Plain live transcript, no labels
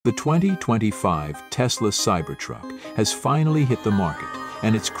The 2025 Tesla Cybertruck has finally hit the market,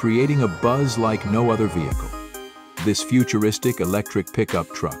 and it's creating a buzz like no other vehicle. This futuristic electric pickup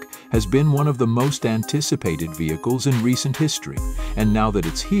truck has been one of the most anticipated vehicles in recent history, and now that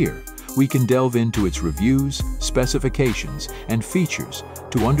it's here, we can delve into its reviews, specifications, and features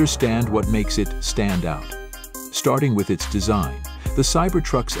to understand what makes it stand out. Starting with its design, the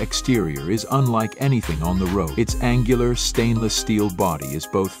Cybertruck's exterior is unlike anything on the road. Its angular stainless steel body is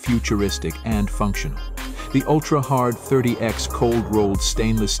both futuristic and functional. The ultra-hard 30X cold-rolled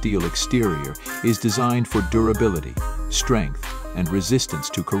stainless steel exterior is designed for durability, strength, and resistance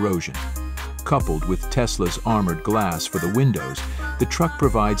to corrosion. Coupled with Tesla's armored glass for the windows, the truck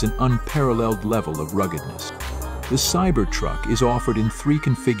provides an unparalleled level of ruggedness. The Cybertruck is offered in 3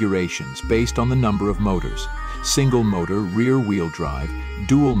 configurations based on the number of motors: single-motor rear-wheel drive,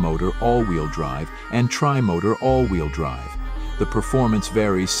 dual-motor all-wheel drive, and tri-motor all-wheel drive. The performance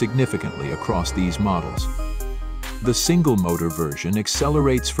varies significantly across these models. The single-motor version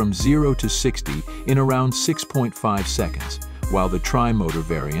accelerates from 0 to 60 in around 6.5 seconds, while the tri-motor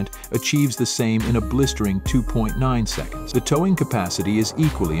variant achieves the same in a blistering 2.9 seconds. The towing capacity is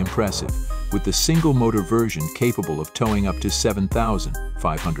equally impressive, with the single-motor version capable of towing up to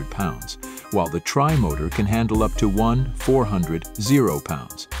 7,500 pounds, while the tri-motor can handle up to 1,400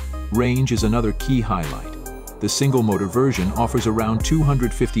 pounds. Range is another key highlight. The single-motor version offers around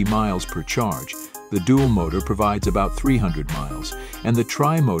 250 miles per charge, the dual motor provides about 300 miles, and the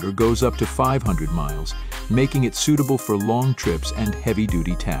tri-motor goes up to 500 miles, making it suitable for long trips and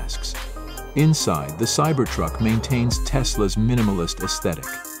heavy-duty tasks. Inside, the Cybertruck maintains Tesla's minimalist aesthetic.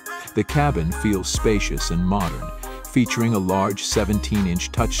 The cabin feels spacious and modern, featuring a large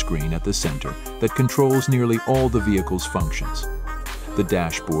 17-inch touchscreen at the center that controls nearly all the vehicle's functions. The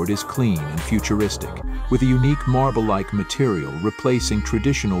dashboard is clean and futuristic, with a unique marble-like material replacing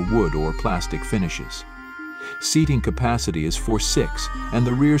traditional wood or plastic finishes. Seating capacity is for 6, and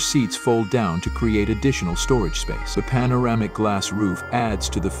the rear seats fold down to create additional storage space. The panoramic glass roof adds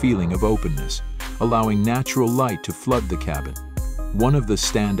to the feeling of openness, allowing natural light to flood the cabin. One of the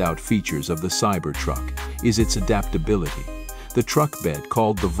standout features of the Cybertruck is its adaptability. The truck bed,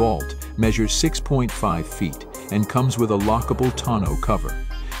 called the vault, measures 6.5 feet and comes with a lockable tonneau cover.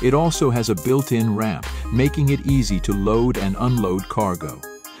 It also has a built-in ramp, making it easy to load and unload cargo.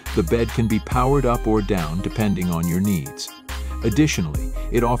 The bed can be powered up or down depending on your needs. Additionally,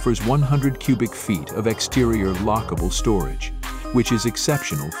 it offers 100 cubic feet of exterior lockable storage, which is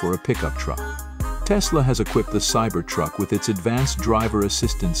exceptional for a pickup truck. Tesla has equipped the Cybertruck with its advanced driver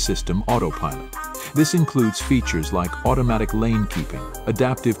assistance system, Autopilot. This includes features like automatic lane keeping,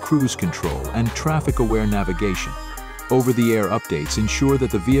 adaptive cruise control, and traffic-aware navigation. Over-the-air updates ensure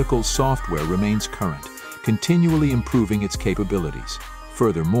that the vehicle's software remains current, continually improving its capabilities.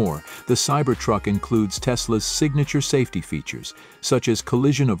 Furthermore, the Cybertruck includes Tesla's signature safety features, such as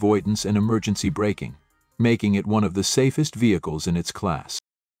collision avoidance and emergency braking, making it one of the safest vehicles in its class.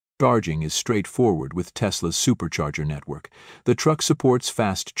 Charging is straightforward with Tesla's supercharger network. The truck supports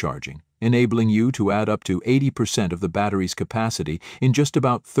fast charging, enabling you to add up to 80% of the battery's capacity in just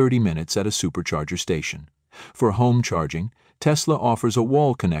about 30 minutes at a supercharger station. For home charging, Tesla offers a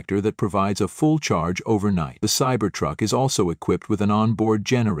wall connector that provides a full charge overnight. The Cybertruck is also equipped with an onboard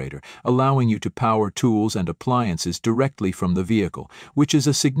generator, allowing you to power tools and appliances directly from the vehicle, which is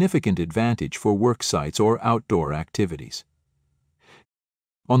a significant advantage for work sites or outdoor activities.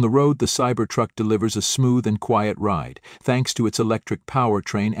 On the road, the Cybertruck delivers a smooth and quiet ride, thanks to its electric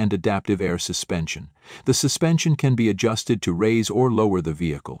powertrain and adaptive air suspension. The suspension can be adjusted to raise or lower the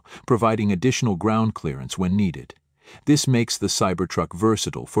vehicle, providing additional ground clearance when needed. This makes the Cybertruck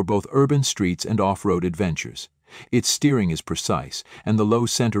versatile for both urban streets and off-road adventures. Its steering is precise, and the low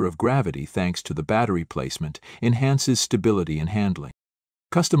center of gravity, thanks to the battery placement, enhances stability and handling.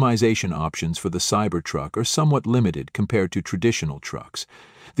 Customization options for the Cybertruck are somewhat limited compared to traditional trucks.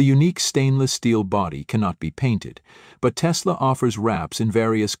 The unique stainless steel body cannot be painted, but Tesla offers wraps in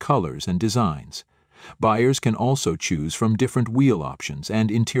various colors and designs. Buyers can also choose from different wheel options and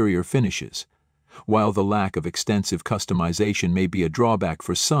interior finishes. While the lack of extensive customization may be a drawback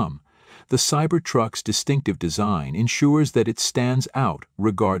for some, the Cybertruck's distinctive design ensures that it stands out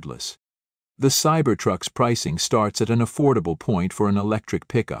regardless. The Cybertruck's pricing starts at an affordable point for an electric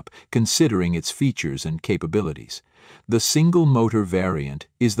pickup, considering its features and capabilities. The single-motor variant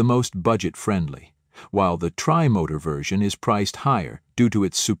is the most budget-friendly, while the tri-motor version is priced higher due to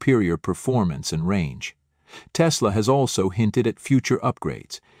its superior performance and range. Tesla has also hinted at future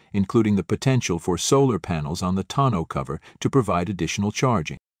upgrades, including the potential for solar panels on the tonneau cover to provide additional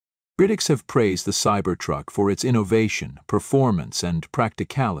charging. Critics have praised the Cybertruck for its innovation, performance, and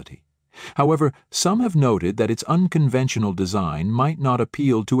practicality. However, some have noted that its unconventional design might not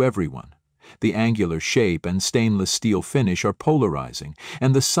appeal to everyone. The angular shape and stainless steel finish are polarizing,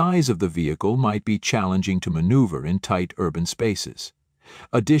 and the size of the vehicle might be challenging to maneuver in tight urban spaces.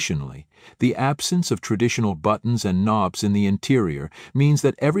 Additionally, the absence of traditional buttons and knobs in the interior means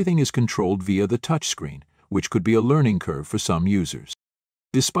that everything is controlled via the touchscreen, which could be a learning curve for some users.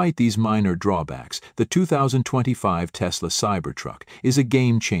 Despite these minor drawbacks, the 2025 Tesla Cybertruck is a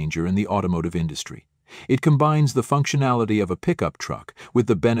game-changer in the automotive industry. It combines the functionality of a pickup truck with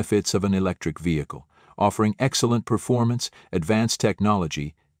the benefits of an electric vehicle, offering excellent performance, advanced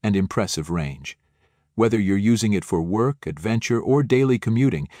technology, and impressive range. Whether you're using it for work, adventure, or daily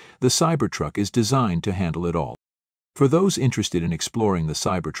commuting, the Cybertruck is designed to handle it all. For those interested in exploring the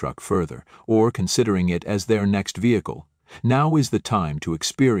Cybertruck further, or considering it as their next vehicle, now is the time to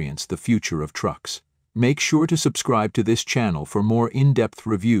experience the future of trucks. Make sure to subscribe to this channel for more in-depth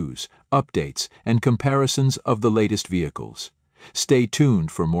reviews, updates, and comparisons of the latest vehicles. Stay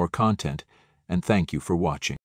tuned for more content, and thank you for watching.